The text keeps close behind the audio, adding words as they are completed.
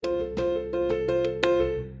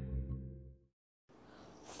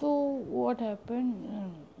what happened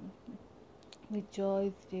with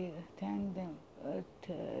Joyce, they thanked them,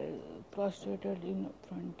 prostrated in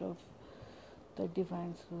front of the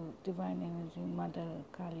divine energy, Mother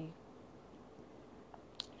Kali,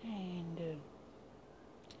 and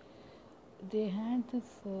they had this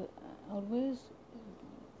always.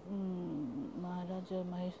 Maharaja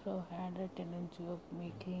Mahesh Rao had a tendency of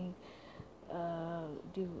making,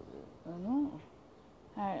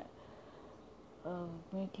 had,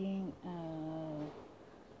 making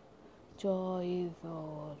toys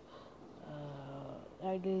or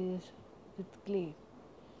idols with clay.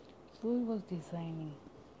 So he was designing.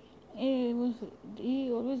 He was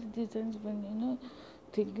he always designs when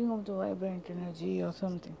thinking of the vibrant energy or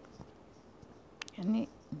something. And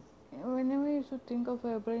whenever you should think of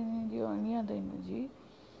vibrant energy or any other energy,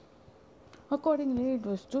 accordingly it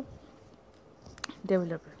was to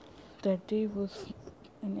develop it. That day was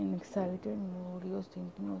in an excited mood. He was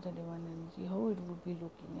thinking of the divine energy, how it would be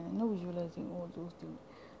looking, and visualizing all those things.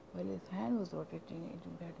 While his hand was rotating, it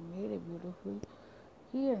had made a beautiful,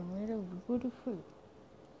 he had made a beautiful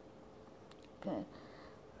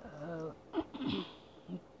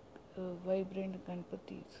vibrant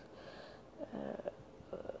Ganpati's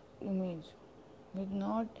image, with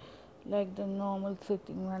not like the normal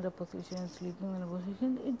sitting in the position, sleeping in the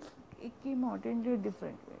position. It came out in a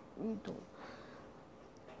different way. We told,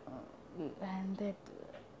 and that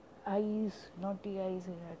eyes, naughty eyes,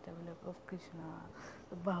 had developed of Krishna,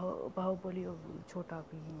 the Bahubali of Chota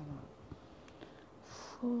Bhim.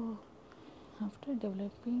 So after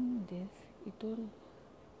developing this, it told,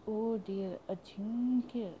 oh dear,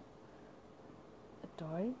 Ajinkya, a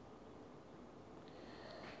toy,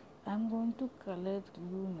 I'm going to color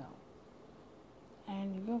you now,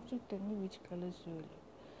 and you have to tell me which colors you will.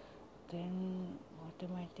 Then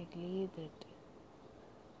automatically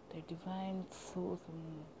the divine source,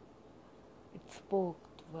 it spoke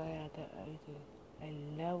via the idol. I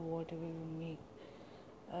love whatever you make,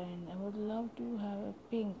 and I would love to have a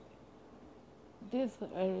pink, this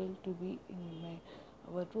idol to be in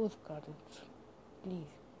our rose gardens,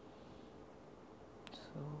 please.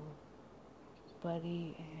 So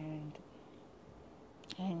Pari,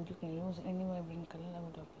 and you can use any vibrant color. I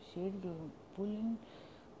would appreciate you pull in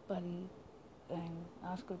Pari and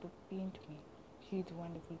ask her to paint me. She's a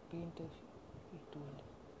wonderful painter, he told.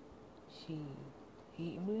 He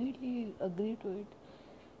immediately agreed to it,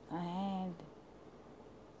 and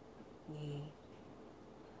he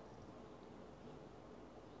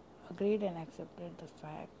agreed and accepted the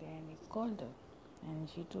fact, and he called her, and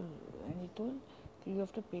he told, you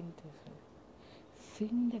have to paint this.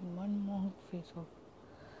 Seeing that manmohak face of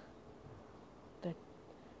that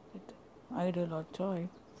idol or toy,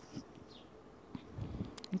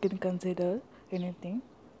 you can consider anything.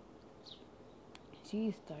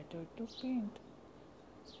 She started to paint,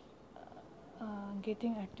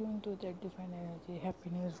 getting attuned to that divine energy,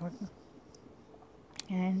 happiness, whatnot,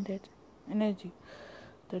 and that energy,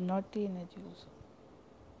 the naughty energy also.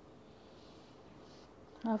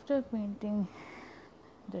 After painting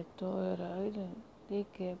the toy or idol, they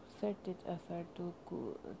set it aside to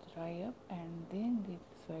dry up, and then they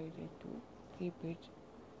decided to keep it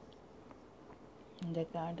in the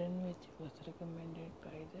garden which was recommended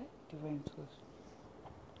by the divine source.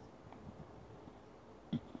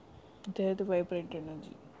 There the vibrant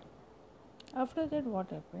energy. After that, what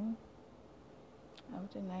happened?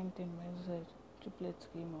 After 9-10 months, the triplets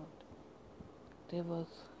came out. There was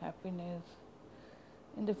happiness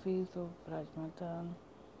in the face of Rajmata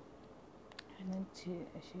and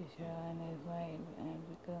Shisha and his wife, and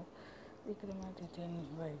Vikramaditya and his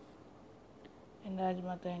wife. And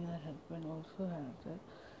Rajmata and her husband also had the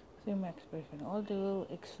same expression. All they were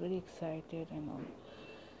very excited and all.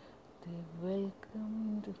 They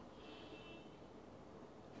welcomed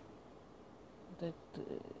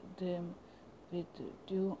them with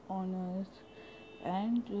due honors,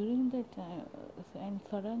 and during that time, and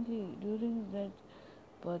suddenly during that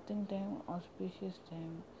birthing time, auspicious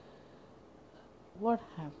time, what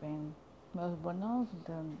happened was one of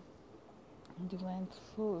the divine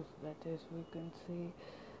source, that is, we can say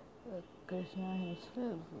Krishna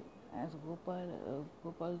himself, as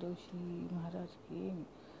Gopal Doshi Maharaj came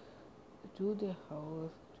to their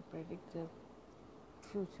house to predict the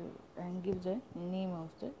future and give the name of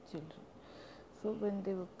the children. So when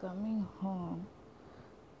they were coming home,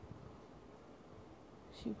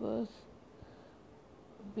 she was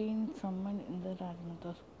being summoned in the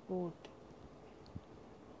Rajmata's court,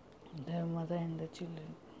 their mother and the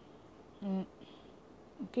children.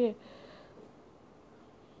 Okay,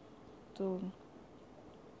 so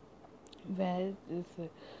where this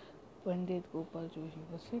Pandit Gopal Joshi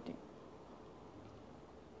was sitting.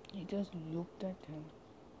 He just looked at him.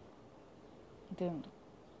 Then,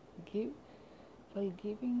 give, while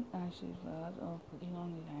giving Ashirvad of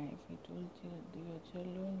long life, he told your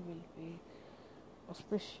children will be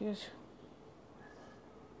auspicious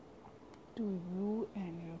to you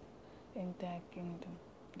and your entire kingdom.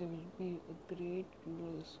 They will be great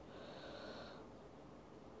rulers,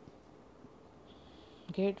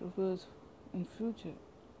 in future.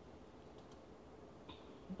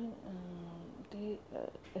 But they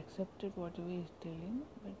accepted whatever he is telling,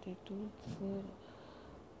 but they told Sir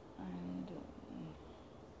and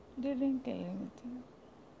they didn't tell anything.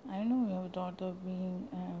 I know you have a daughter being,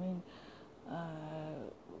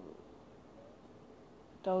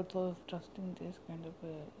 doubts of trusting this kind of a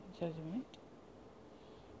judgment,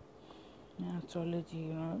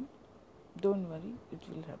 astrology, don't worry, it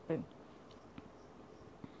will happen.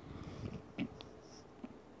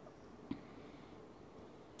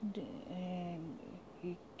 And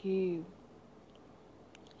he gave,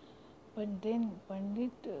 but then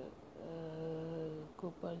Pandit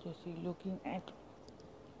Gopal Joshi looking at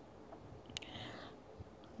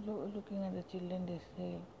the children, they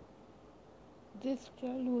say, this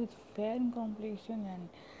child who is fair in complexion and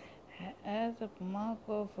as a mark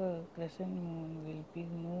of a crescent moon will be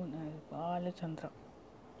known as Balachandra,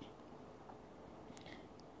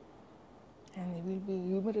 and he will be a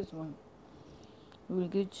humorous one. He will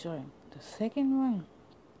get joy. The second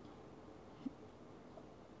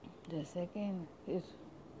is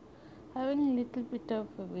having a little bit of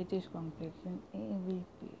a British complexion. He will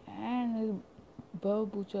be, and his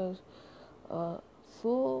barbujas are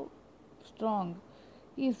so strong.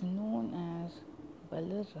 He is known as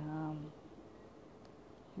Balaram.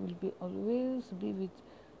 He will be always be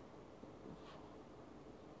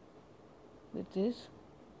with his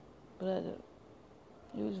brother.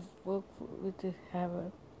 He will work with his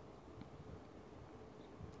hammer.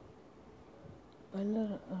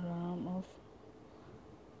 Balaram of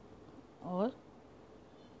or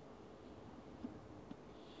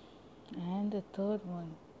and the third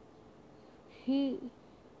one, he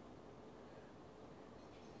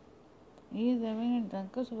is having a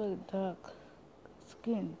dark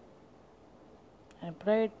skin and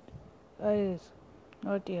bright eyes,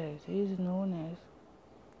 naughty eyes. He is known as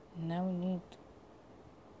Navneet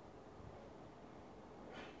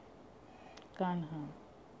Kanha.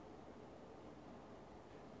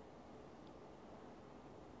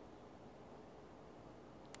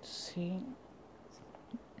 See,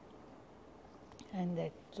 and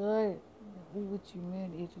that toy which he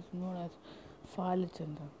made, it is known as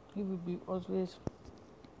Falachandra. He will be always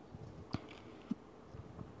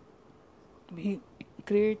be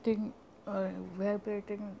creating or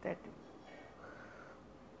vibrating that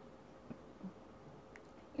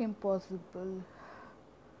impossible,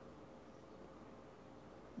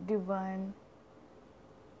 divine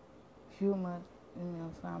humor in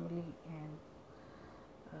your family,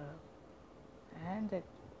 and that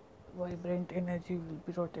vibrant energy will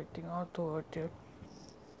be rotating all throughout your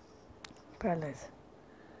palace.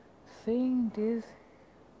 Saying this,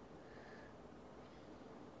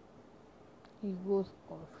 he goes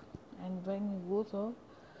off, and when he goes off,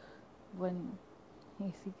 when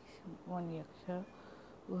he sees one yaksha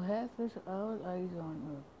who has his all eyes on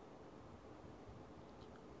her.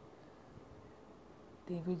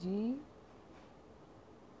 Deviji,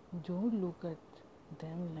 don't look at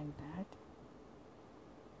them like that.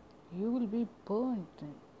 You will be burnt.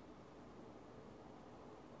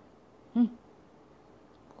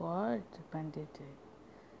 What, Pandit?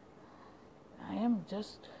 I am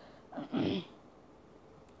just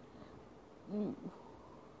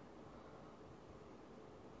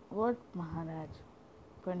what, Maharaj,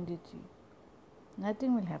 Panditji?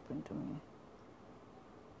 Nothing will happen to me.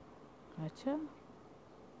 अच्छा,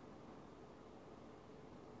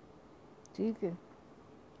 ठीक है,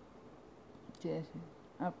 जैसे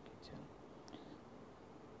आपकी इच्छा.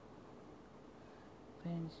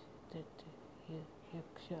 Friends, that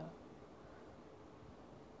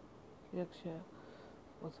Yaksha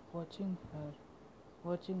was watching her,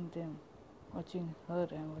 watching them, watching her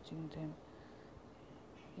and watching them.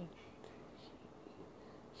 It,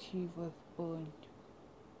 she was burnt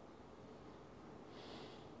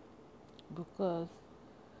because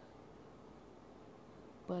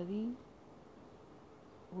Pari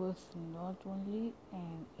was not only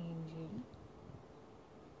an angel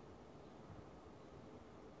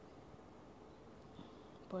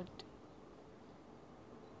but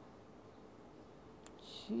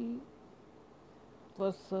she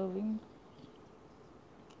was serving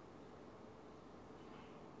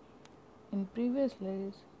in previous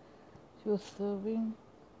lives. She was serving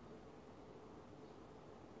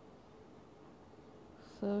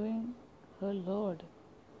serving her Lord.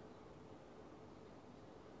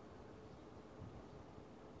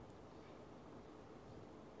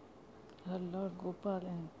 Her Lord Gopal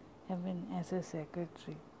in heaven as a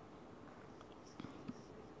secretary.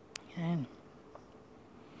 And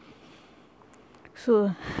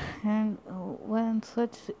so, and when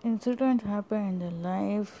such incident happen in the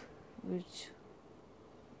life which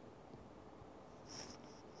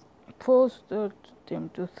forced them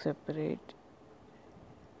to separate,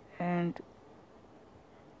 and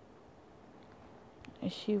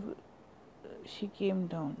she she came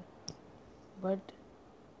down, but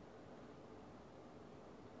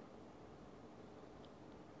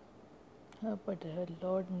her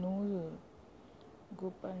Lord knows her.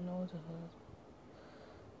 Gopal knows her,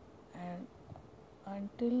 and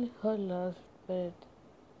until her last breath,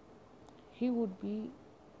 he would be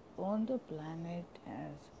on the planet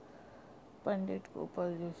as Pandit Gopal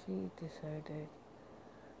Joshi decided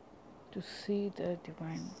to see the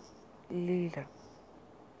divine Leela.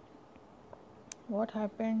 What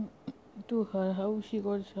happened to her, how she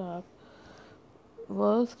got sharp,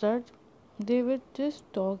 was that they were just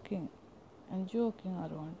talking and joking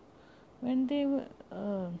around. When they were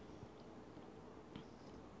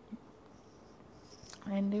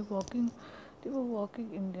walking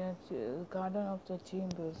in the garden of the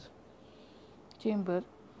chamber,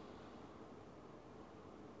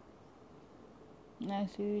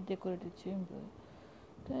 nicely decorated chamber.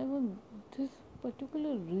 There was this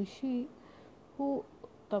particular rishi who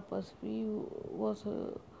tapasvi was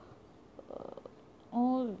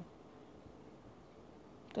all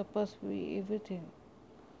tapasvi everything.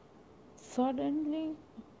 Suddenly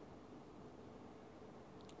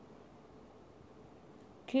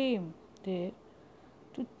came there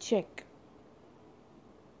to check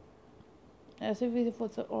as if it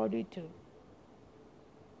was an auditor,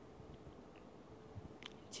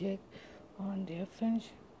 check on their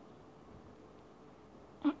friendship,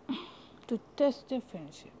 to test their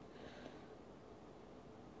friendship.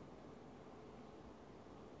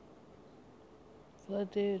 Were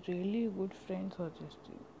they really good friends or just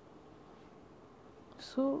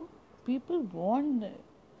so people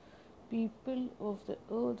of the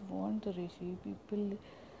earth want the rishi, people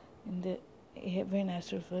in the heaven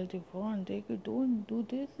astral world they want, they could don't do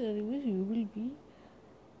this, otherwise you will be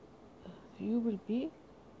you will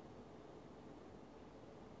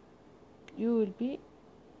be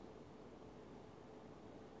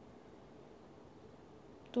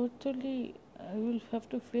totally you will have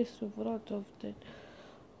to face the wrath of that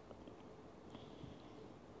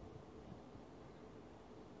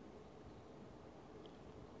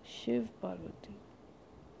Shiv Parvati.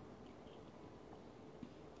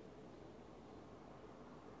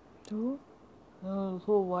 So,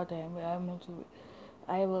 so what I am also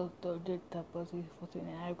I was did tapasvi for sin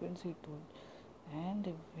arrogance told, and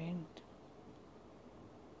they went.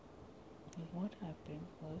 What happened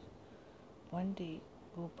was one day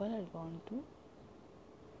Gopal had gone to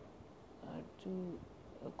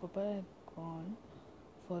Gopal had gone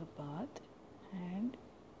for bath and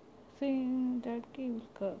saying that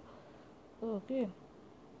okay,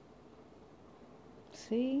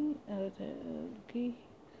 saying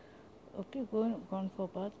okay, gone for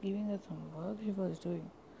bath, giving her some work she was doing.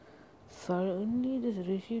 Suddenly, this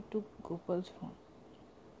rishi took Gopal's form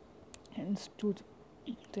and stood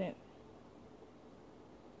there.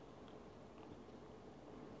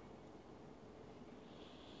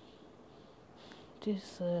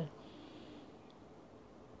 This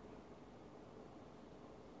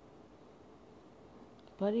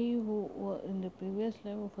Pari, who in the previous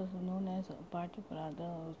life was known as Party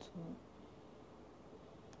Radha,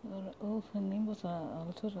 her name was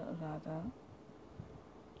also Radha.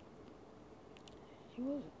 She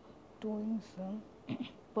was doing some,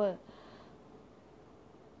 but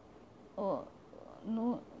oh,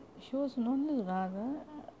 no, she was known as Radha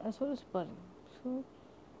as well as Pari. So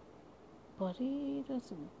Pari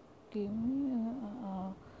just give me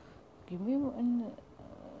an give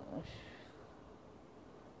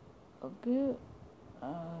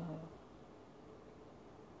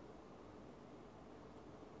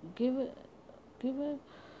give give a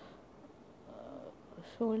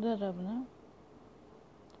shoulder rub na,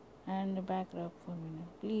 and back rub for me,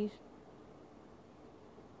 please.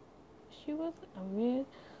 She was aware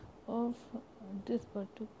of this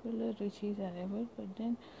particular Rishi's arrival, but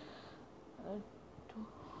then uh, to,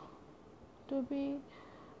 to be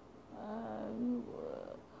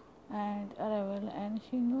and arrival, and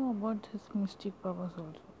she knew about his mystic powers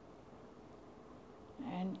also.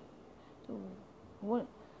 And so what?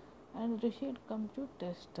 And Rishi had come to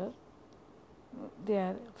test her,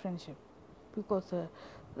 their friendship. because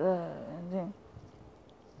then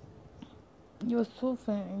you're so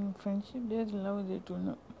in friendship. There's love. They do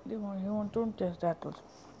not. They want. You want to test that also.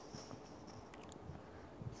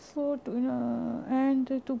 So and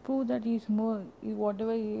to prove that he's more,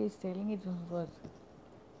 whatever he is telling, it is worth.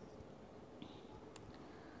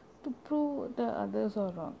 To prove the others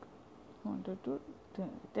are wrong, wanted to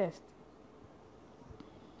test.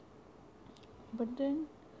 But then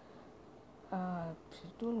she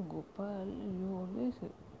told Gopal, you always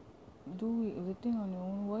do everything on your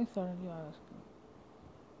own. Why suddenly asking?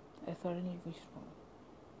 I suddenly wish for.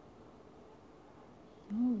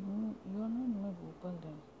 No, you are not my Gopal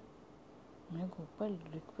then. My Gopal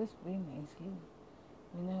requests very nicely,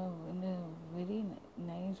 in a very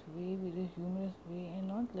nice way, very humorous way, and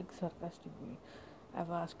not like sarcastic way.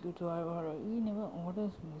 I've asked you to order. He never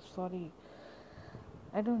orders me. Sorry,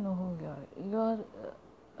 I don't know who you are.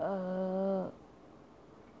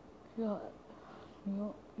 You are,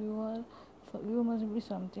 you are. You must be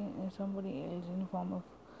something, somebody else in form of.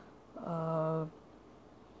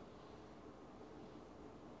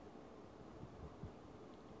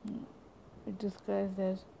 It disguised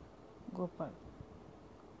as Gopal.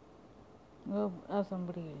 You are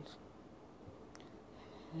somebody else.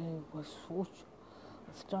 I was so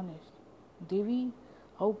astonished. Devi,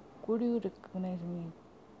 how could you recognize me?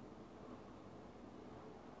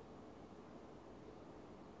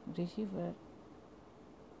 Receiver,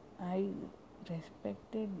 I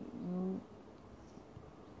respected you.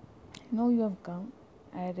 Know you have come.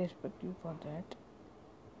 I respect you for that.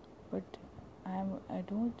 But I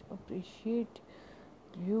don't appreciate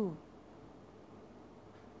you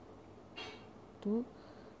to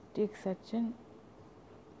take such an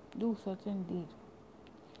do such a deed.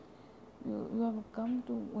 You have come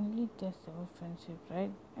to only test our friendship,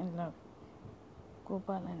 right? And love.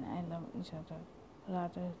 Gopal and I love each other.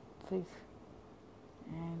 Rather says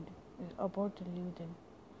and is about to leave them.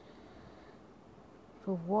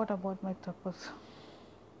 So what about my tapas?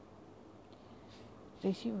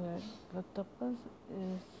 Receiver, the tapas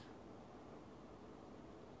is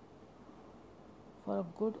for a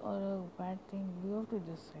good or a bad thing. You have to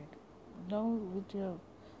decide. Now with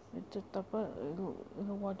the tapa,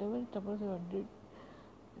 whatever tapas you did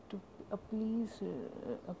to appease,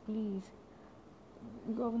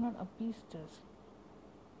 you have not appeased us.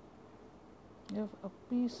 You have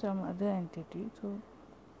appeased some other entity, so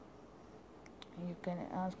you can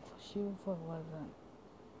ask Shiva for Vardhan,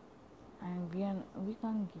 and we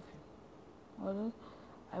can't give you. Or else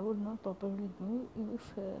I would not probably give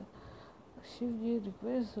if Shivji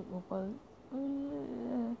requests Gopal.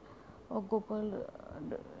 Or Gopal,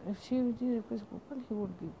 if Shivji requests Gopal, he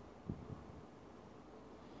would give.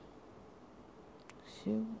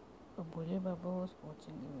 Shiv, Bhole Baba was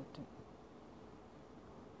watching everything,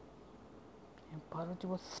 and Parvati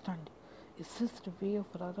was stunned. Is this the way of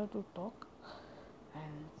Radha to talk?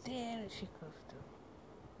 And there she cursed her.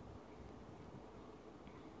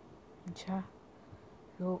 Ja,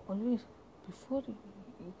 you always, before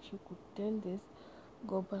you could tell this,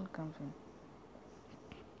 Gopal comes in.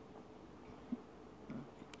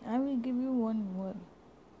 I will give you one word.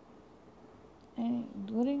 And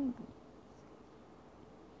during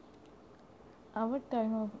our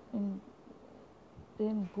time of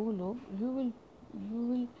in Bhulok, you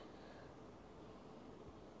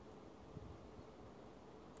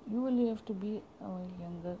will have to be our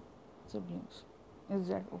younger siblings. Is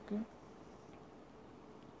that okay?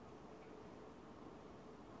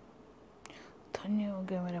 धन्य हो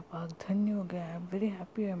गया मेरा पाक, धन्य हो गया. I am very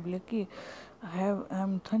happy, I am lucky. I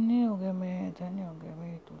am धन्य हो गया, मैं धन्य हो गया,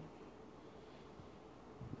 मैं तो.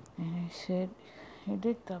 And he said, he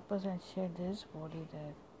did tapas and shed his body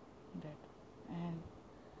there, that, and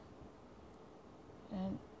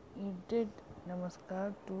he did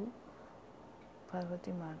namaskar to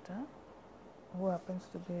Parvati Mata, who happens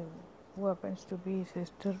to be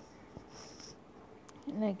sister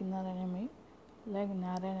like Narayan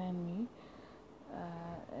and me.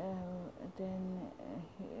 Then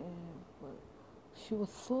she was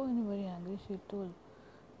so very angry. She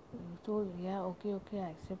told, yeah, okay, I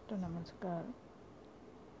accept a namaskar.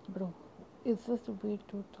 Bro, is this the way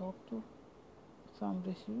to talk to some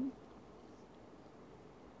Rishi?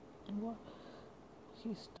 What? She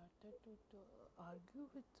started to argue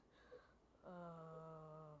with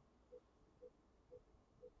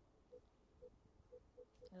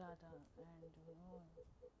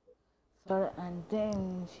Radha, and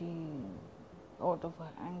then she, out of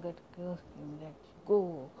her anger, cursed him that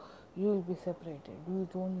go, you will be separated. You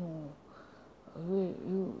don't know. You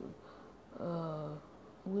will,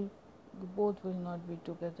 you both will not be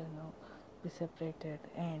together now. be separated,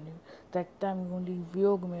 and that time only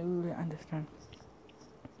Vyog may we will understand.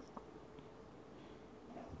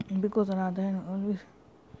 Because Radha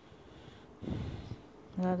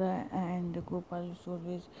and Gopal used to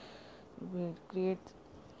always will create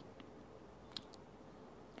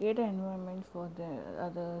an environment for the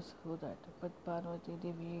others who that. But Parvati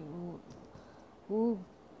Devi, who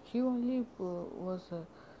she only was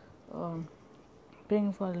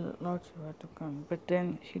praying for Lord Shiva to come, but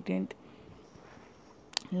then she didn't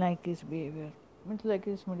like his behavior. It's like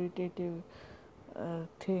his meditative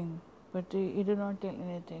thing, but he did not tell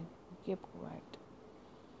anything. He kept quiet.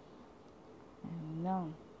 And now,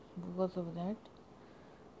 because of that,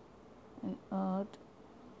 on earth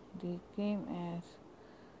they came as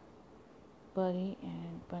Pari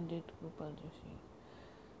and Pandit Gopal Joshi.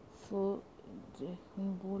 So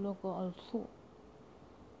in Goloka also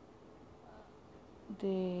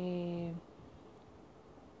they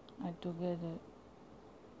are together,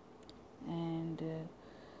 and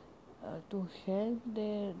to help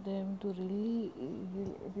them to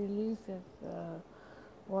release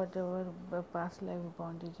whatever past life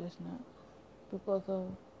bondages now, because of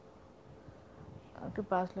the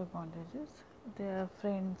past life bondages, their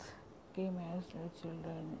friends came as their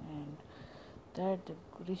children, and that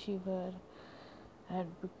Rishivar had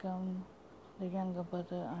become the younger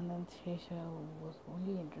brother Anand Shesha, who was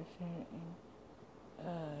only interested in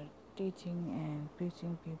teaching and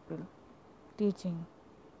preaching people, teaching.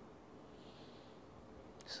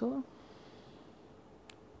 So,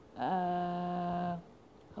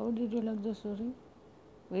 how did you like the story?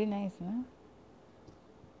 Very nice, no?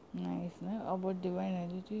 Nice, no? About divine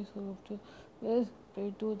energy. So, to yes,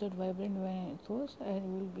 pray to that vibrant divine source, and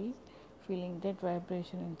you will be feeling that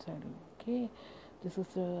vibration inside you. Okay, this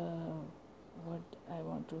is what I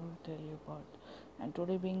want to tell you about. And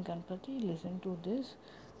today, being Ganpati, listen to this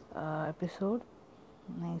episode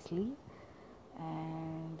nicely.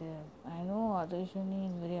 And I know Adeshani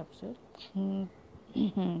is very upset.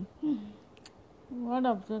 What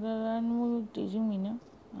upset? And teaching me, no?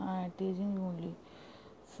 Teaching only.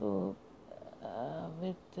 So,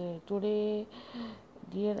 with today,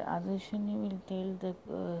 dear Adeshani will tell the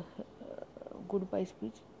goodbye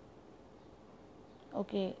speech.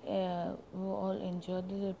 Okay, we all enjoyed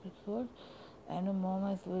this episode. I know mom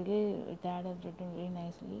has dad has written very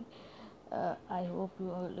nicely. I hope you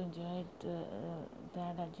all enjoyed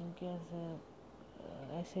that Ajinkya's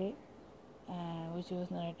essay, which was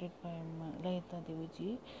narrated by Lalita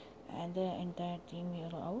Deviji and the entire team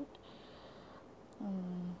here out.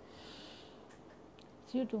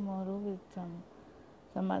 See you tomorrow with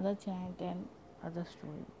some other chant and other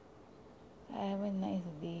story. Have a nice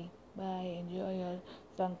day. Bye. Enjoy your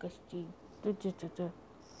Sankashti.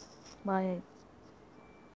 Bye.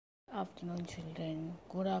 Afternoon, children.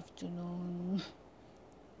 Good afternoon,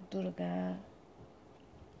 Durga,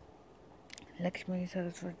 Lakshmi,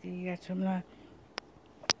 Saraswati, Yashamla,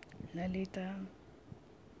 Lalita.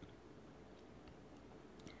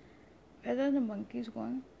 Where are the monkeys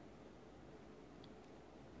gone?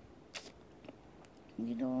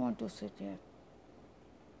 We don't want to sit here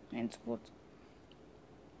and sports.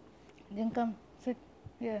 Then come, sit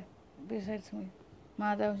here besides me.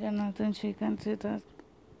 Madhav, Janathan, Shrikant, Siddharth,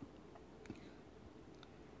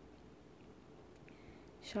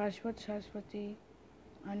 Shashwat, Shashwati,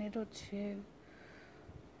 Anirudh, Shiv,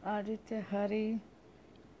 Aditya, Hari,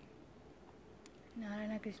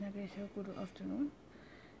 Narayana, Krishna, Keshav, good afternoon.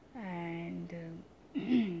 And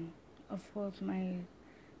of course, my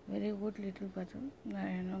very good little brother,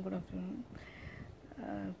 Narayana, good afternoon.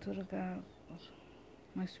 Durga,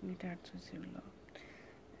 my sweetheart, sister-in-law.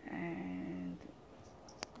 And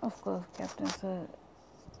of course, Captain Sir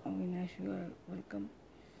Avinash, you are welcome.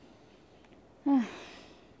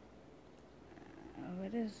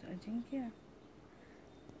 Where is Ajinkya?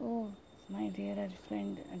 Oh, my dear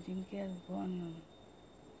friend Ajinkya has gone.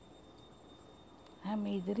 I'm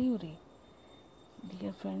इधर ही हो रही,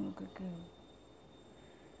 dear friend.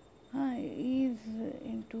 He is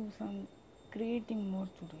into some creating mode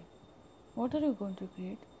today. What are you going to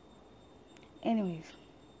create? Anyways,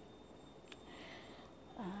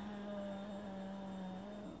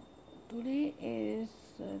 today is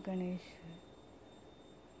Ganesh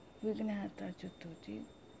Vignahata Chaturthi.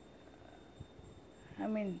 I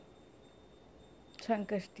mean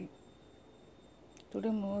Sankashti.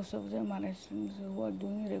 Today most of the Maharashtrians who are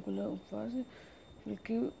doing regular upvas will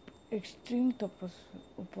give extreme tapas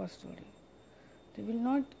upvas today. They will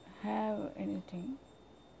not have anything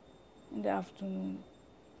in the afternoon.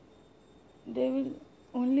 They will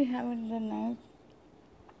only have it in the night.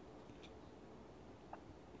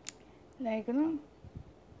 Like,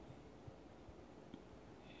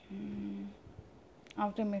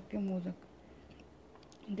 after making modak.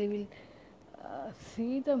 They will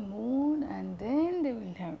see the moon and then they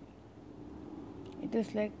will have. It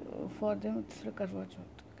is like for them it's a Karwa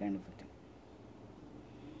Chauth kind of a thing.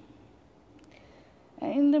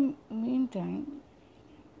 And in the meantime,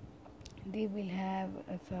 they will have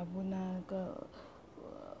sabuna,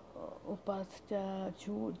 upascha,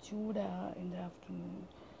 chuda in the afternoon,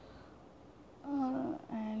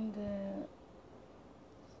 and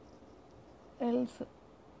else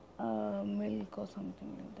milk or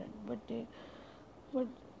something like that. But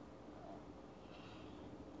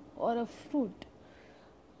or a fruit.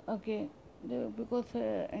 Okay, because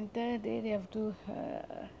entire day they have to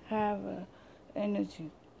have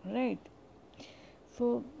energy, right?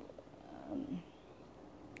 So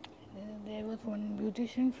there was one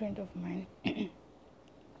beautician friend of mine.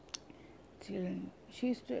 She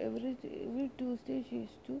used to every Tuesday she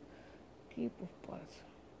used to keep uppas.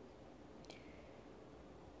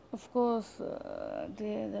 Of course,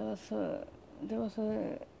 there was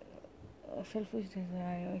a selfish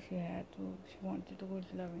desire she had to. She wanted to go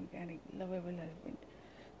to lovable husband.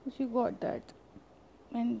 So she got that,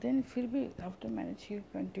 and then after marriage she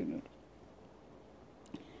continued,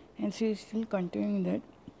 and she is still continuing that.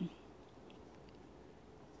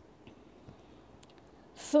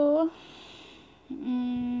 So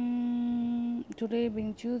today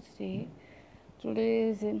being Tuesday, today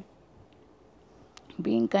is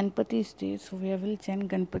being Ganpati's day, so we will chant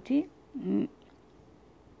Ganpati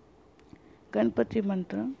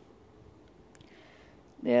mantra.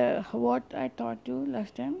 What I taught you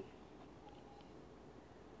last time,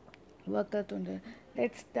 Vakratunda.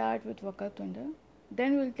 Let's start with Vakratunda.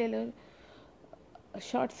 Then we'll tell a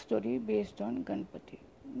short story based on Ganpati.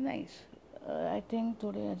 Nice. I think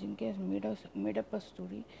today Ajinkya has made up a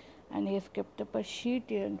story, and he has kept up a sheet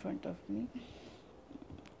here in front of me,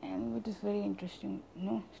 and it is very interesting,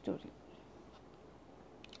 story.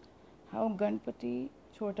 How Ganpati,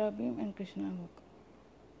 Chota Bheem, and Krishna work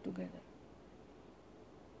together.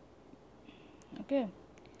 Okay,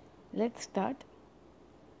 let's start.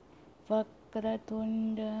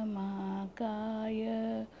 Vakratunda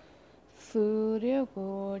Mahakaya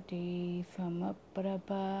Suryakoti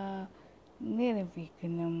Samaprabha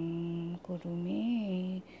Nirvignam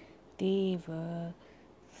Kurume Deva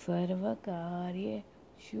Sarvakarye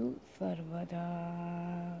Shu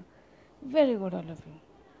Sarvada. Very good, all of you.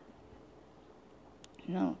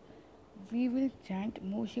 Now, we will chant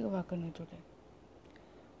Mushika Vagana today.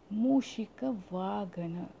 Mushika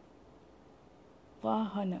Vagana.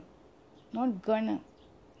 Vahana. Not Gana.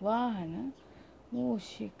 Vahana.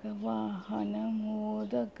 Mushika Vahana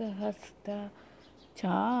Modaka Hasta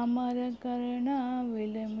Chamara Karna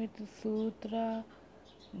Vilamit Sutra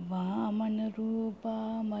Vamana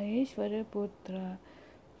Rupa Maheshwara Putra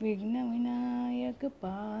Vigna Vinayaka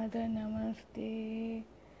Pada Namaste.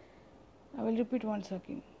 I will repeat once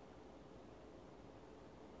again.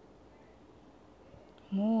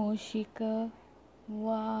 Mushika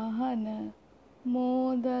Vahana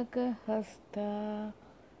Modaka Hasta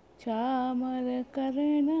Chamara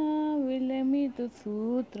Karna Vilamita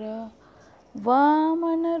Sutra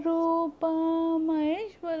Vamana Rupa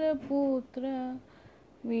Maheshwara Putra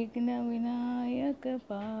Vigna Vinayaka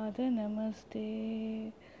Pada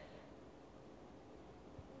Namaste.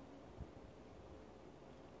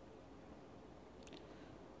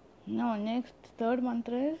 Now next, third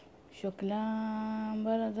mantra is Shuklam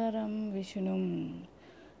Bharadaram Vishnum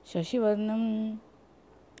Shashivarnam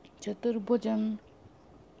Chaturbhujam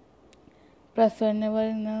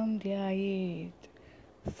Prasannavarnam Dhyayet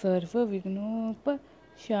Sarva Vignopa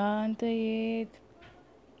Shantayet.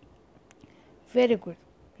 Very good.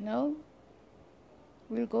 Now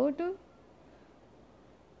we'll go to.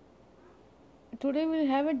 Today we'll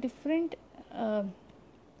have a different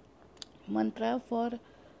mantra for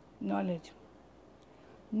knowledge.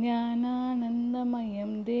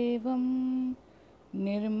 Jnananandamayam Devam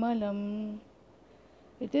Nirmalam.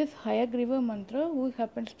 It is Hayagriva mantra, who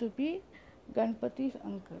happens to be Ganpati's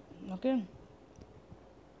uncle. Okay?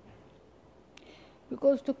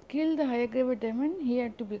 Because to kill the Hayagriva demon, he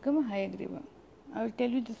had to become a Hayagriva. I will tell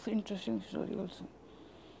you this interesting story also.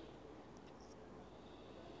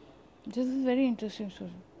 This is very interesting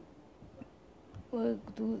story.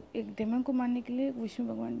 एक daemon को मारने के लिए विष्णु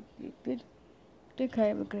भगवान वह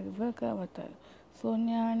क्या बताया. So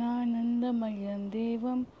Jnananandamayyam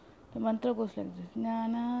Devam. The mantra goes like this.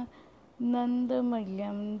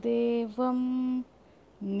 Jnananandamayyam Devam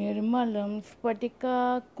Nirmalam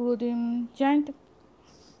Spatika Krudim. Chant.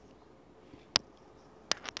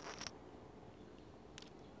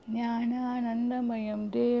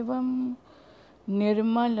 Jnananandamayyam Devam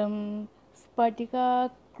Nirmalam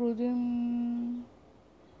स्फटिकाकृतिम्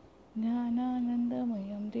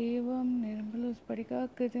ज्ञानानन्दमयं देवं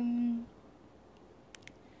निर्मलस्फटिकाकृतिम्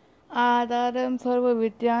आधारं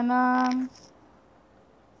सर्वविद्यानाम्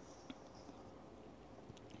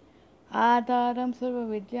आधारं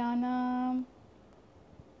सर्वविद्यानाम्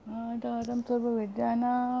आधारं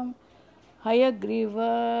सर्वविद्यानां Hayagriva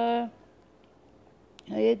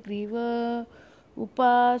Hayagriva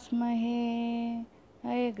उपास्महे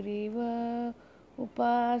Hayagriva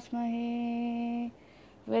उपास्महे.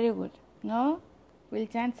 Very good. Now we'll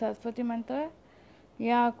chant Saraswati mantra.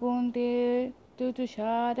 Ya kunte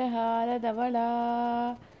tutusharahara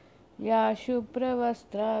davala ya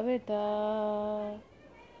shubhravastravita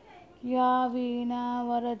या वीणा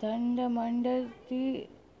वरदंड मंडती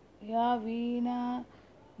या वीणा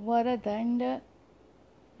वरदंड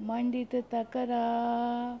मंडित तकरा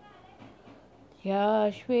या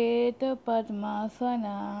श्वेत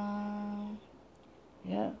padmasana.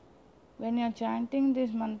 Yeah. When you are chanting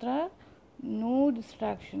this mantra, no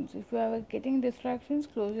distractions. If you are getting distractions,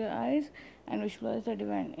 close your eyes and visualize the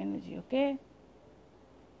divine energy. Okay?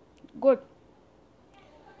 Good.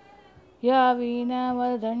 या वीणा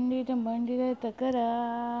वरदंडित मंडित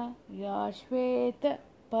तकरा या श्वेत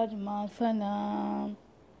पद्मासना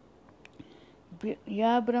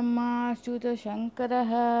या ब्रह्माच्युत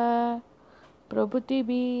शंकरः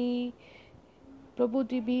प्रभृतिभिः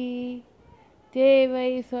ते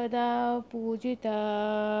वै सदा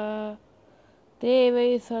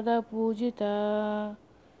पूजिता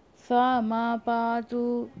सा मा पातु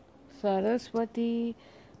सरस्वती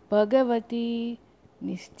भगवती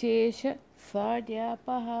निश्चेष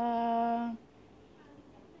साड्यापः.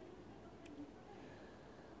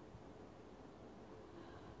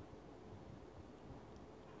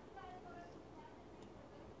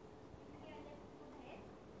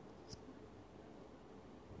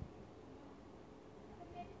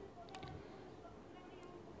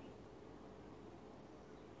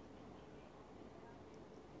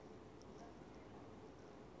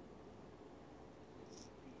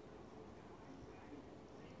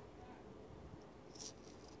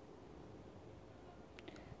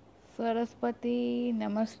 सरस्वती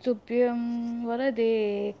नमस्तुभ्यं वरदे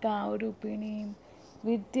कामरूपिणी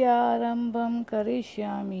विद्यारंभं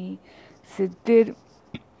करिष्यामि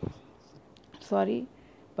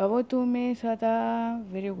भवतु मे सदा.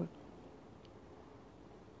 Very good.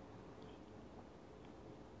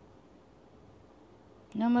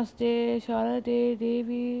 नमस्ते शारदे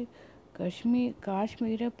देवी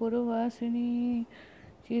Kashmir पुरवासिनी.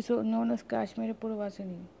 She is known as Kashmir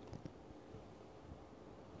पुरवासिनी.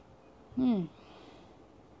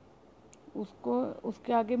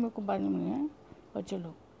 उसके आगे मेरे को मालूम नहीं है, पर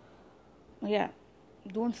चलो. या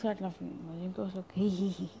don't start laughing. Ajinkya was like,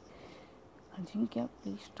 hey Ajinkya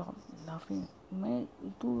please stop laughing.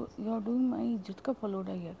 You are doing my इज्जत का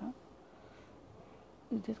फलूडा हियर ना.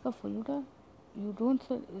 इज्जत का falooda. You don't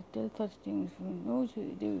tell such things. No,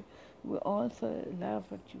 we all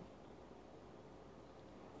laugh at you.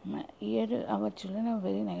 Here our children are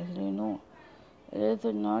very nice. You know, it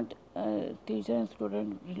is not a teacher and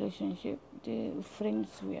student relationship. They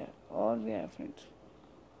friends we are. All we are friends.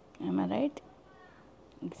 Am I right?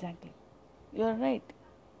 Exactly. You are right.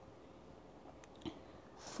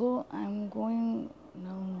 So I'm going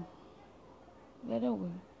now. Where are we?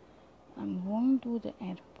 I'm going to the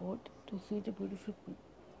airport to see the beautiful queen.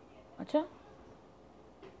 Acha?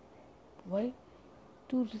 Why?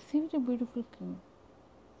 To receive the beautiful queen.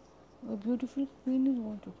 A beautiful queen is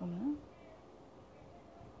going to come, na?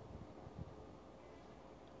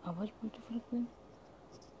 Our beautiful queen.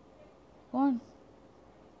 Gone.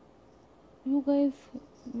 You guys,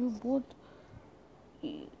 you both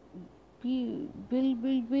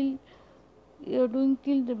bill. You're doing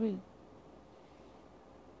kill the bill.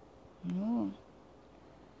 No.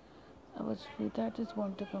 Our sweetheart is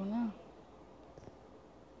going to come, na?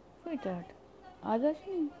 Sweetheart.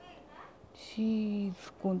 Adashni. She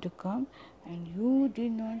is going to come and you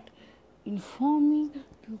did not inform me.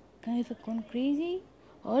 You guys are gone crazy.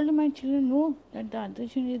 All my children know that the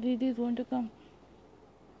Adashni Didi is going to come.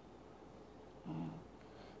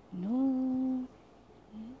 No.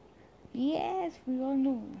 Yes, we all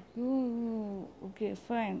know. You. Okay,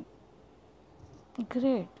 fine.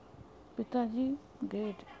 Great. पिताजी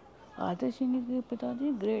great. Adarshini के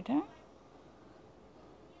पिताजी great हैं.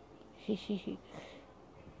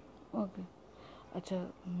 Okay. अच्छा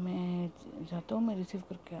मैं जाता हूँ. मैं receive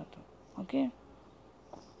करके आता हूँ. Okay.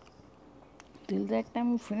 Till that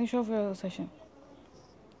time you finish off your session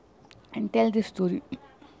and tell this story.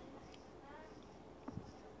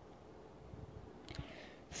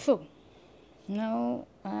 So now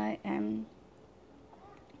I am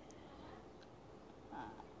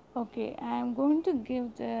Okay, I am going to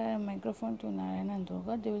give the microphone to Narayana and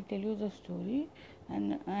Durga. They will tell you the story,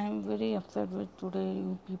 and I am very upset with today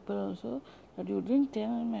you people also that you didn't tell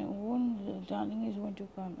my own darling is going to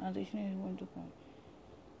come, Adishna is going to come.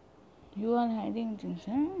 You are hiding things,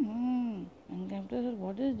 huh? And Captain said,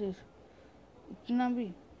 what is this? Itna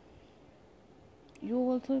bhi. You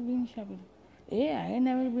also been Shamil. Hey, I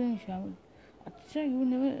never been Shamil. Acha,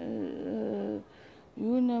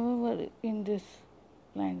 you never were in this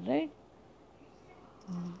line, right?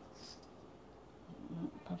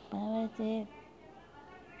 Papa was there.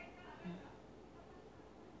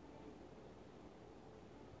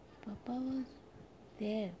 Papa was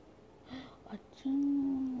there. Acha.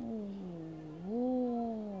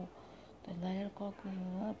 Oh, the liar cock was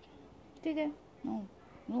up. ठीक है. No.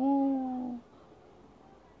 No.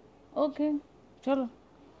 Okay. चलो.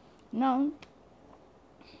 Now,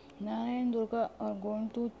 Narayan and Durga are going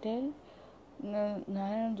to tell Narayan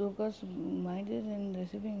and Durga's mind is in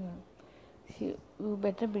receiving her. You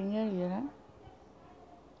better bring her here, huh?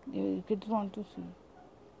 The kids want to see.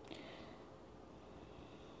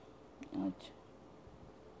 Achha.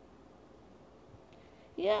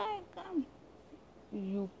 Yeah, I come.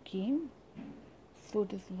 You came? So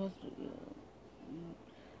this was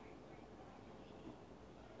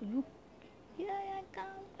you. Yeah, I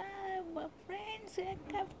come back. My friends, I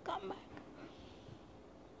have come back.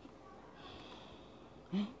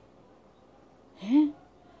 Huh? Huh?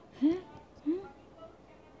 Huh?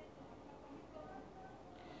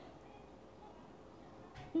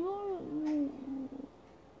 You.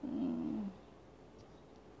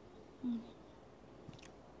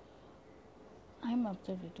 I'm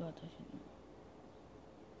upset with you, Atasha.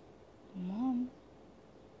 Mom.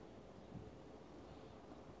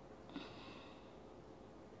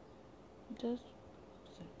 Just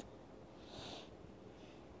sit.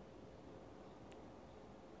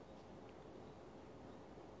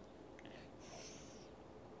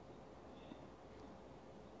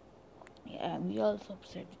 Yeah, we also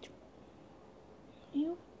upset with you.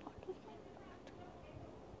 You part of my.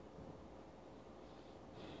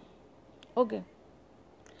 Okay.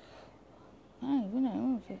 Even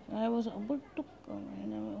I was about to come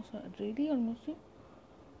and I was ready almost.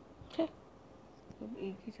 छे, अब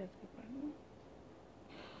एक ही साथ के पास में.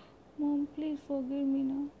 Mom, please forgive me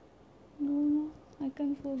now. No, no, I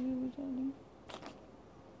can't forgive you, darling.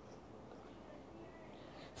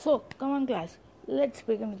 So, come on, class. Let's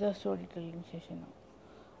begin with the storytelling session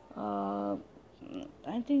now.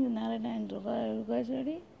 I think Narayana and Durga, are you guys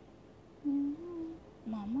ready?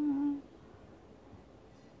 Mama.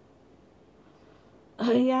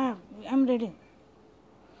 Yeah, I'm ready.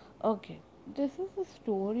 Okay, this is a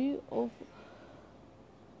story of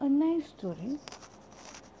a nice story.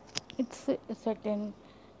 It's set in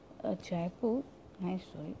Jaipur. Nice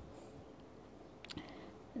story.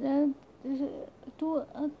 Then to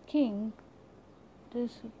a king,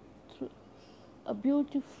 this a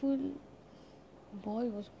beautiful boy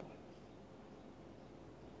was born.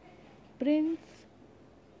 Prince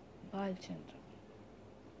Balchandra.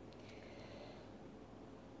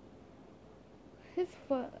 His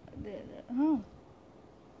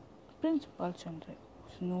Prince Balchandra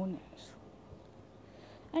was known as.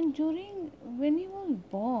 And during when he was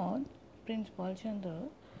born, Prince Balchandra,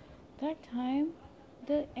 that time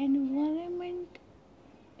the environment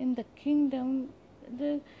in the kingdom,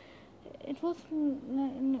 the it was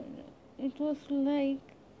it was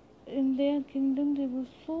like in their kingdom there were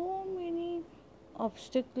so many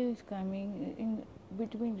obstacles coming in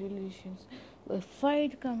between relations, a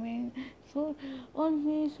fight coming. So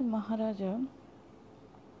always Maharaja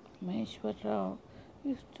Maheshwar Rao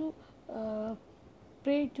used to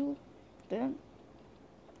pray to the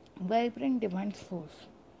vibrant divine source.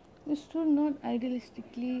 Used to not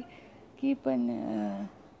idealistically keep an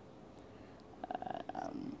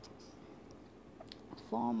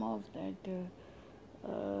form of that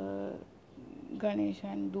Ganesh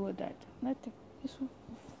and do that. Nothing.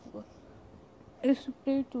 Is to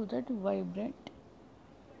pray to that vibrant,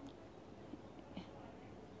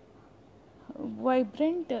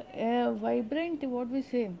 what we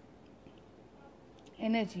say,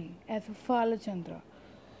 energy as a Falachandra.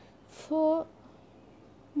 So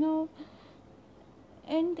now,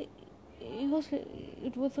 and he was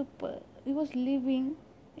living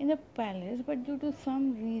in a palace, but he, due to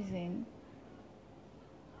some reason,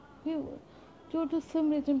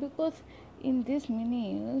 because in this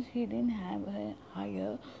many years he didn't have a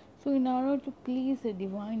higher. So in order to please the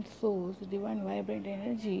divine source, the divine vibrant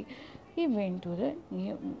energy, he went to the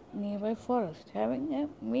nearby forest,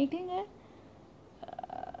 making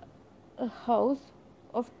a house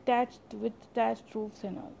of thatched roofs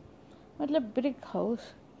and all. मतलब brick house,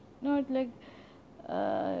 not like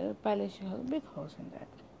palatial house, big house in that.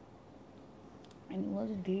 And he was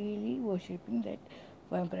daily worshipping that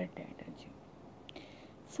vibrant energy.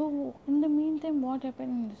 So in the meantime, what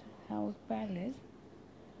happened in this house palace?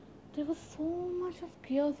 There was so much of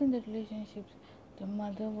chaos in the relationships. The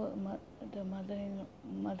mother, the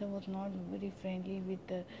mother was not very friendly with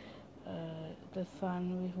the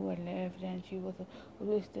son who had left, and she was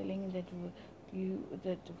always telling that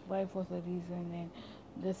that wife was the reason, and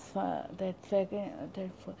that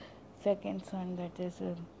second son, that is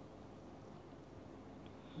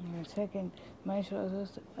second Mahesh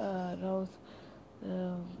Rao's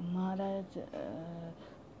Maharaj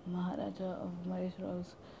Maharaja of Mahesh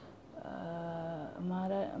Rao's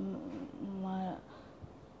Mahara, Ma,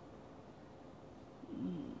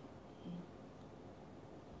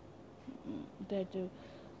 that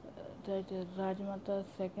Rajmata's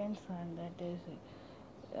second son, that is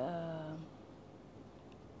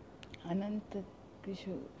Anant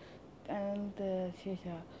Kishu, Anant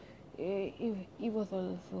Shesha, he was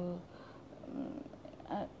also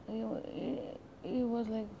he was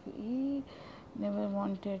like he never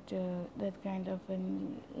wanted that kind of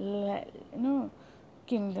an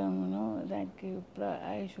kingdom, that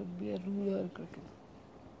I should be a ruler.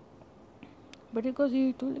 But because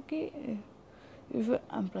he told, okay, if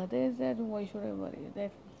a brother is there, why should I worry?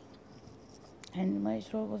 That, and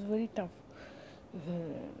Maestro was very tough.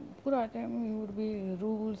 Pura time he would be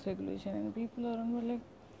rules, regulation, and people around were like,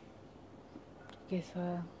 okay,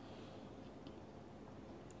 sir.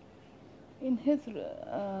 In his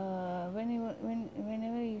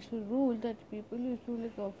whenever he used to rule, that people used to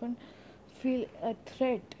like often feel a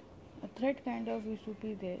threat kind of used to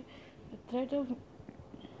be there, a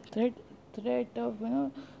threat threat of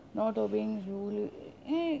not obeying rule.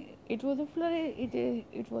 It was a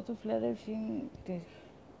it was a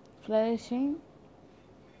flourishing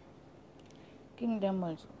kingdom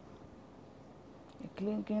also. A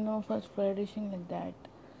clean kingdom was flourishing like that,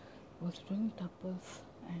 was doing tapas,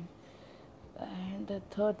 and the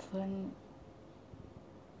third son,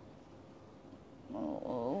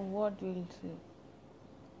 what we'll say,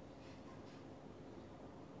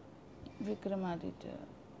 Vikramaditya,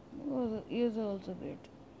 he was also great.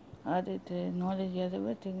 Aditya, knowledge, yes,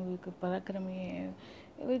 everything, Parakrami,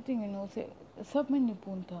 everything, सब में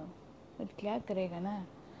निपुण था. But क्या करेगा ना?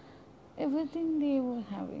 Everything they were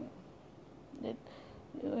having. That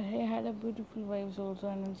he had a beautiful wives also,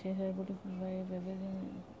 and she had a beautiful wife,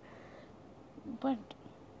 everything. But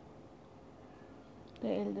the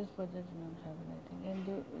eldest brother did not have anything,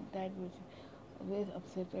 and that which always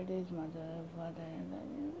upset his mother, father, and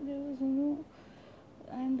there was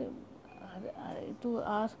and to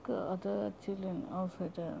ask other children of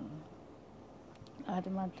it,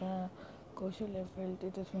 Adamata, Kaushalya felt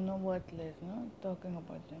it is worthless, talking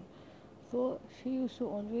about them. So she used to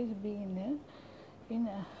always be in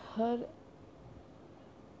her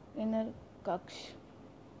inner kaksh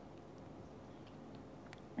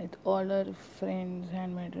with all her friends,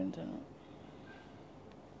 handmaidens, and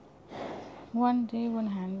all. One day, one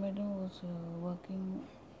handmaiden was working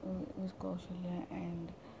with Kaushalya,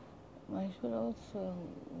 and Maheshwara's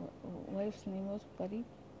wife's name was Pari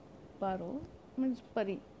Paro, means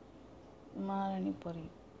Pari, Maharani Pari.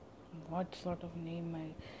 What sort of name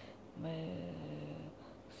my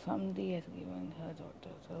somebody has given her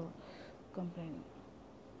daughter, so complaining.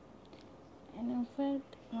 And in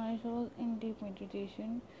fact, Maheshwara was in deep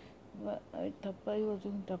meditation. Tappa, he was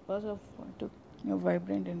doing tapas of to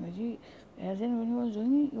vibrant energy. As in when he was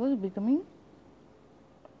doing it, he was becoming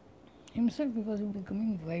himself, because he was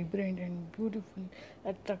becoming vibrant and beautiful,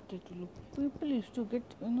 attracted to look. People used to get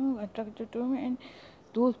attracted to him, and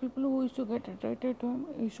those people who used to get attracted to him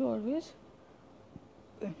used to always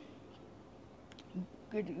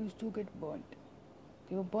get burnt.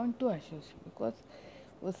 They were burnt to ashes because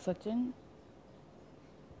it was such an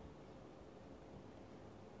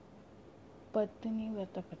Patni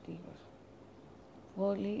Vatapati was.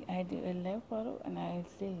 Worldly, I love Paro and I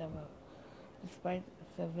still love her, despite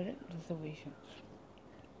several reservations.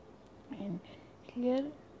 And here,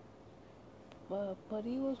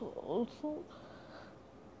 Pari was also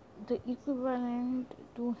the equivalent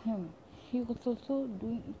to him. He was also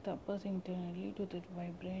doing tapas internally to that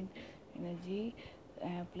vibrant energy.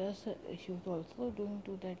 Plus, she was also doing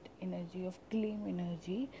to that energy of clean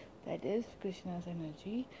energy, that is Krishna's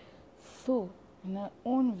energy. So, in her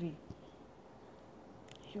own way,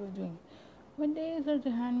 she was doing. One day, as a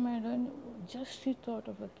handmaiden, just she thought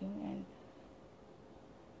of a king,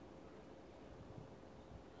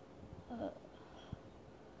 and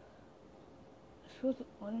she was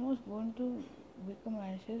almost going to become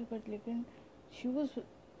anxious, but she was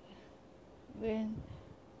when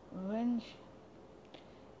when she,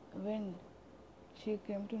 when she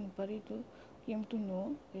came to Pari to came to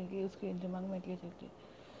know कि उसके दिमाग में क्या चलती है.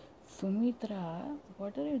 Sumitra,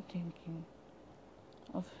 what are you thinking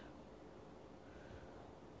of?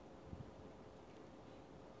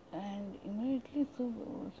 And immediately,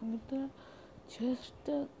 Sumitra, just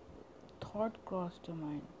a thought crossed her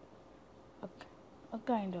mind, a, a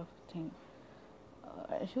kind of thing.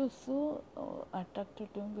 She was so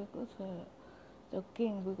attracted to him because the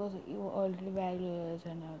king, because he was already valueless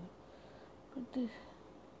and all. But this,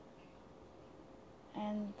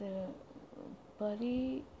 and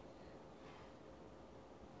Pari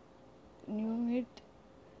knew it,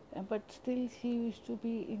 but still she used to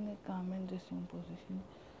be in a calm and resting position.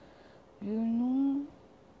 You know,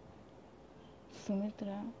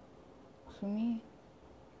 Sumitra, Sumi,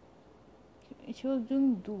 she was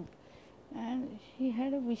doing do, and she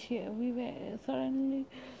had a wish. We were suddenly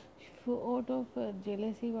out of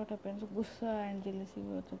jealousy, what happens? Gussa and jealousy,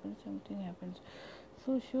 what happens? Something happens.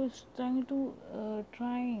 So she was trying to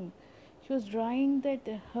She was drying that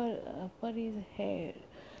her Pari's hair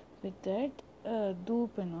with that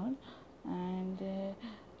dupe and all, and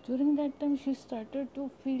during that time she started to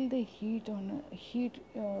feel the heat on her,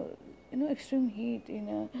 extreme heat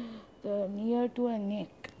in near to her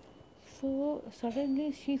neck. So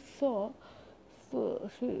suddenly she saw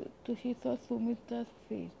Sumitra's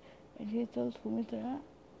face, and she told Sumitra,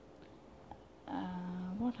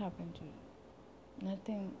 "What happened to you?"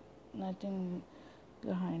 "Nothing, nothing,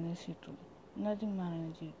 Your Highness," she told. "Nothing,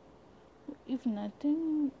 Maharaji." "If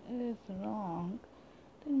nothing is wrong,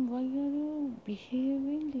 then why are you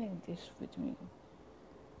behaving like this with me?"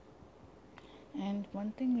 And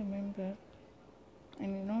one thing remember,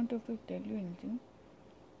 and in order to tell you anything,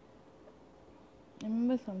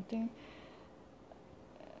 remember something.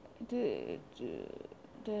 The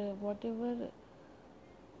whatever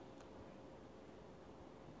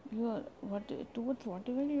you are, towards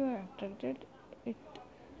whatever you are attracted, it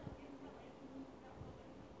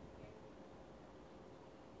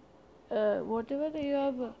whatever you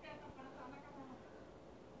have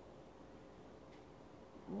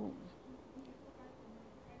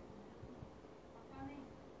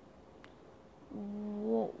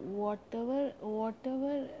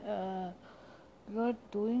whatever you are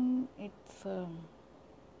doing, it's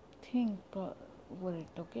think over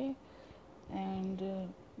it, okay? And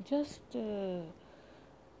just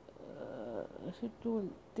she told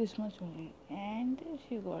this much only, and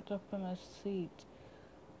she got up from her seat,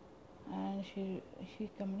 and she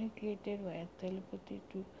communicated via telepathy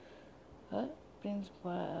to her prince,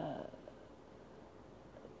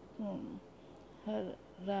 her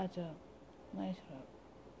Raja Maheshwara,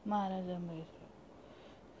 Maharaja Maheshwara.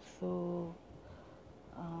 So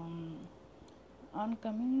on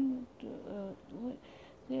coming to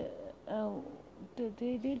they, uh,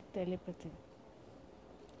 they did telepathy,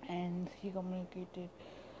 and she communicated.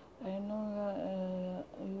 I know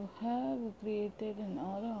you have created an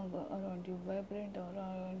aura around you, vibrant aura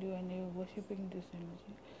around you, and you're worshipping this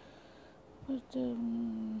energy. But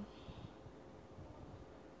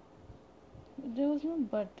there was no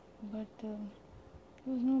there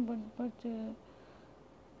was no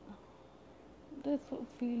that's a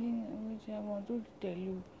feeling which I wanted to tell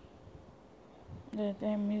you, that I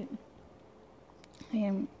am I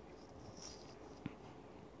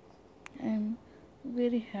am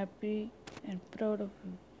very happy and proud of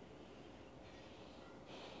you.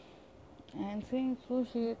 And saying so,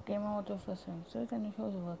 she came out of her senses and she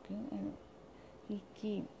was working, and he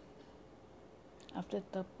came. After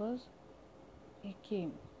tapas, he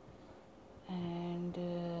came, and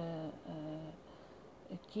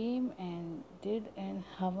came and did an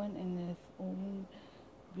havan in his own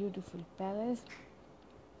beautiful palace,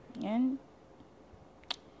 and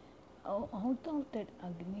out of that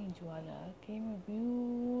Agni Jwala came a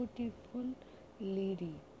beautiful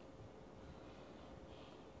lady,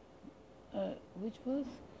 which was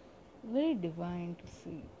very divine to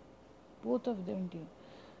see. Both of them did.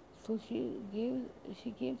 So she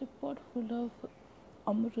gave the pot full of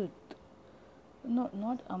amrit. No,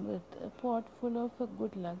 not amrit. A pot full of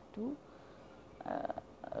good luck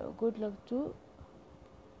to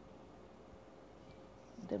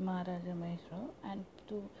the Maharaja Maheshwara, and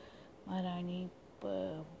to Maharani.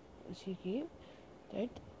 She gave that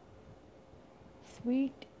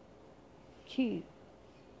sweet kheer,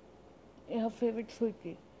 her favorite sweet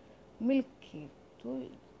kheer, milk kheer. So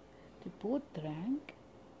they both drank,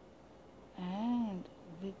 and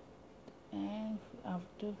with and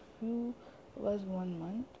after few was 1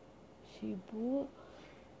 month, she bore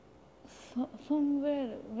somewhere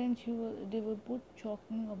when they were both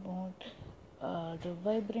talking about the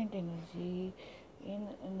vibrant energy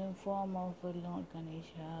in the form of Lord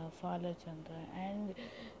Ganesha, Father Chandra,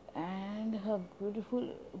 and her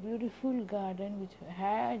beautiful garden which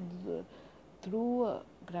had through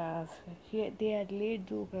grass. They had laid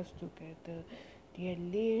through grass together. They had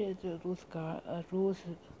laid the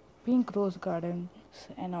pink rose gardens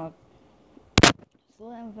and all. So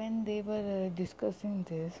when they were discussing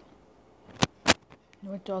this, they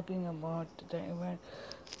were talking about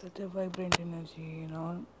the vibrant energy,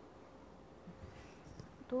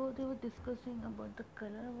 So they were discussing about the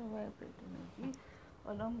color of a vibrant energy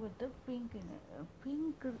along with the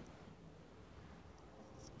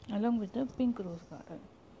along with the pink rose garden.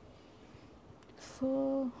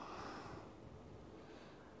 So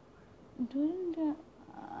during the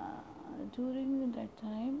during that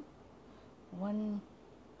time, one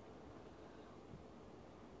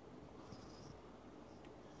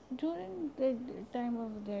during the time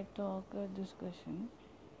of their talk discussion,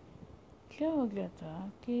 क्या हो गया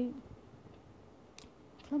था कि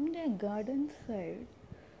from their garden side,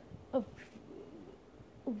 a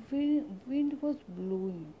wind was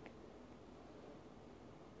blowing.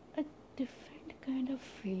 A different kind of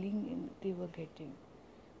feeling they were getting,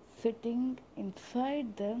 sitting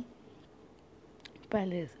inside the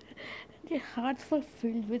palace. Their hearts were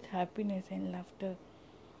filled with happiness and laughter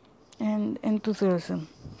and enthusiasm.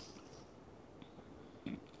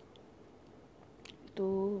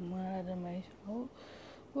 So Maharaja Mahesh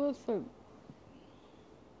was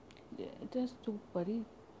just to Pari,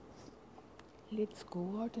 let's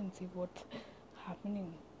go out and see what's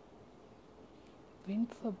happening.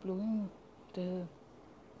 Winds are blowing the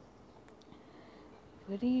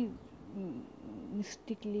very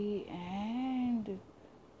mystically and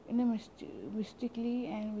mystically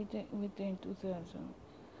and with enthusiasm.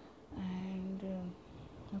 And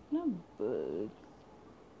अपना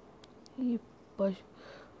ये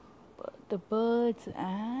the birds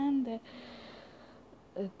and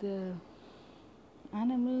the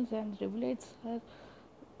animals and rivulets are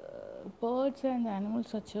birds and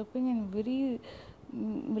animals are chirping in very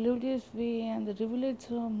melodious way, and the rivulets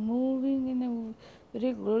are moving in a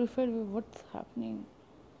very glorified way. What's happening?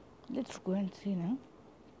 Let's go and see now.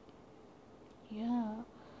 Yeah,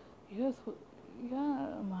 yes,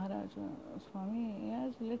 yeah, Maharaj Swami.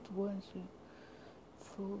 Yes, let's go and see.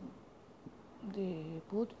 So they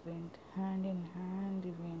both went hand in hand.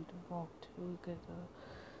 They walked together,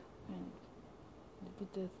 and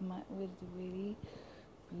with a smile, with a very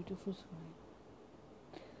beautiful smile.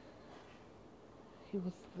 He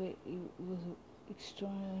was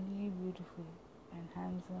extraordinarily beautiful and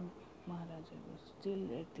handsome. Maharaja was still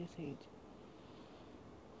at this age.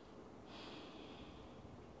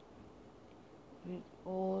 With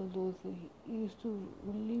all those, he used to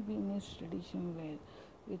only be in his tradition wear,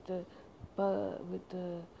 with the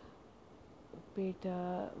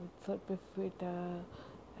peta, with sarpefeta,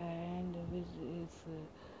 and with his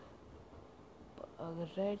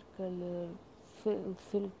red color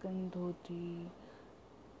silken dhoti,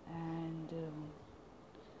 and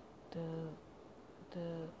the the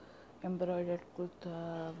embroidered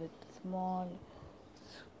kurta with small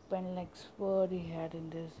pen like sword he had in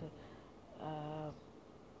this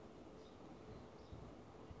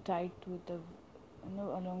tied with the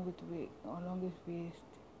along his waist.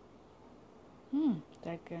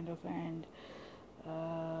 That kind of, and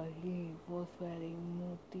he was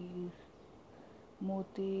wearing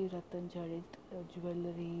moti ratan jadit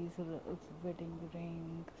jewelries, wedding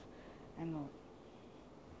rings, and all.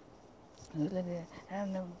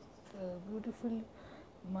 And a beautiful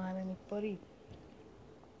Maharani Pari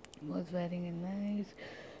was wearing a nice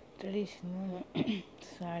traditional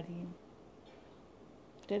sari.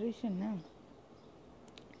 Traditional,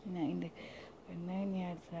 in the 9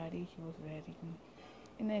 yard sari she was wearing.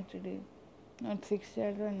 In a today, not 6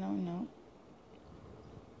 yard now.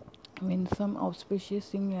 When some auspicious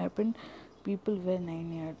thing happened, people wear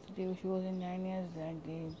 9 yards. She was in 9 yards that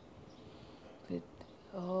day with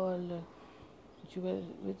all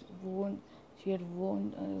with worn. She had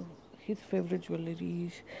worn his favorite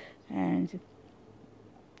jewelries and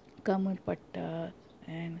kamar patta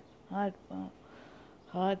and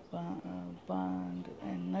band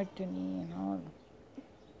and natani and all,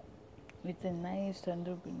 with a nice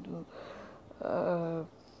Chandrabindu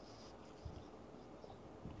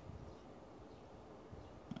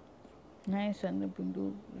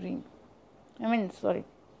ring. Sorry,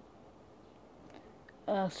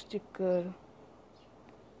 a sticker,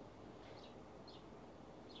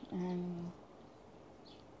 and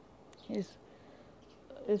his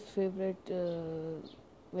favorite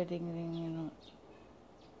wedding ring,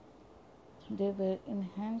 They were in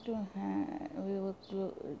hand to hand.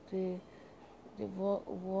 They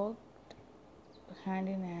walked hand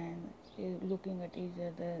in hand, looking at each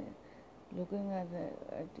other, looking at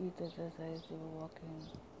each other's eyes. They were walking.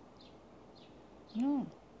 No,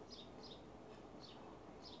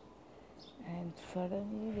 and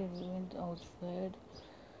suddenly they went outside.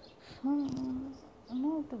 Some,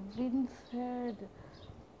 no, the wind said,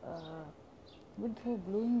 uh, winds were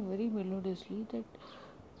blowing very melodiously that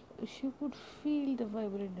she could feel the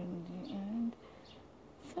vibrant energy, and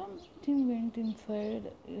something went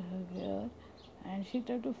inside her ear, and she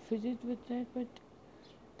tried to fidget with that, but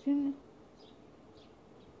then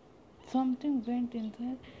something went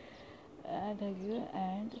inside at her ear,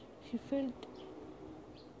 and she felt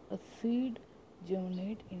a seed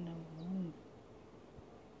germinate in her womb.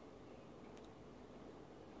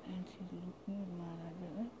 And she's looking at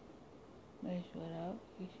Maharaja Maheshwara.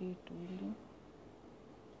 She told him,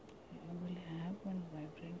 "You will have one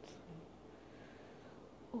vibrant soul."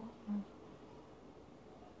 Oh,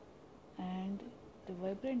 and the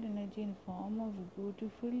vibrant energy in form of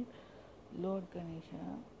beautiful Lord Ganesha,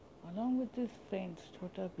 along with his friends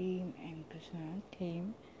Chota Bheem and Krishna,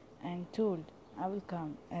 came and told, "I will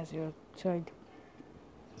come as your child,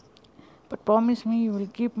 but promise me you will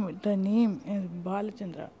keep the name as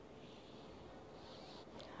Balachandra.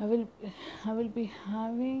 I will, I will be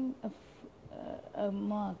having a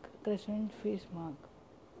mark, crescent face mark,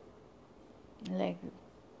 like,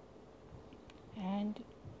 and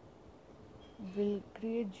will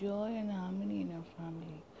create joy and harmony in your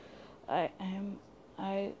family. I am,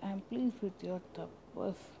 I am pleased with your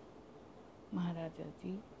tapas, Maharaja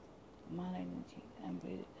ji, Maharani ji. I am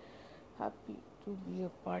very happy to be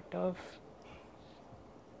a part of.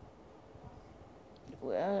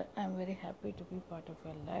 I'm very happy to be part of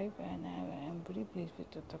your life, and I am very pleased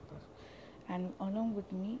with your tapas. And along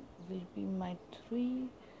with me will be my two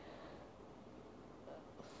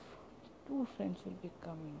friends will be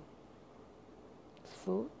coming.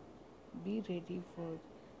 So be ready for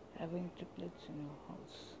having triplets in your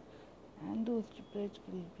house, and those triplets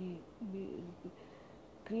will be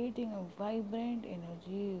creating a vibrant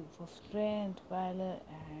energy for strength, valor,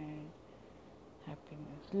 and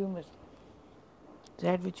happiness, humor.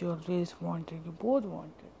 That which you always wanted, you both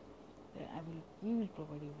wanted. We will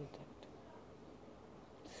provide you with that."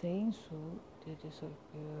 Saying so, they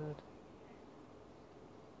disappeared,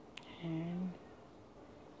 and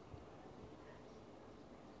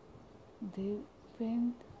they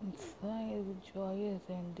went inside joyous,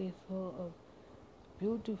 and they saw a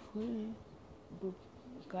beautiful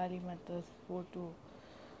Kali Mata's photo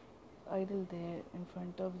idol there in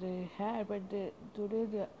front of their hair, but today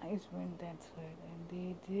their eyes went that side, and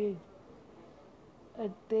they did. Uh,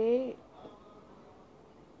 they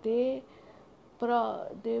they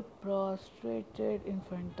they prostrated in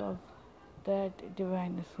front of that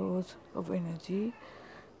divine source of energy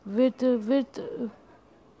with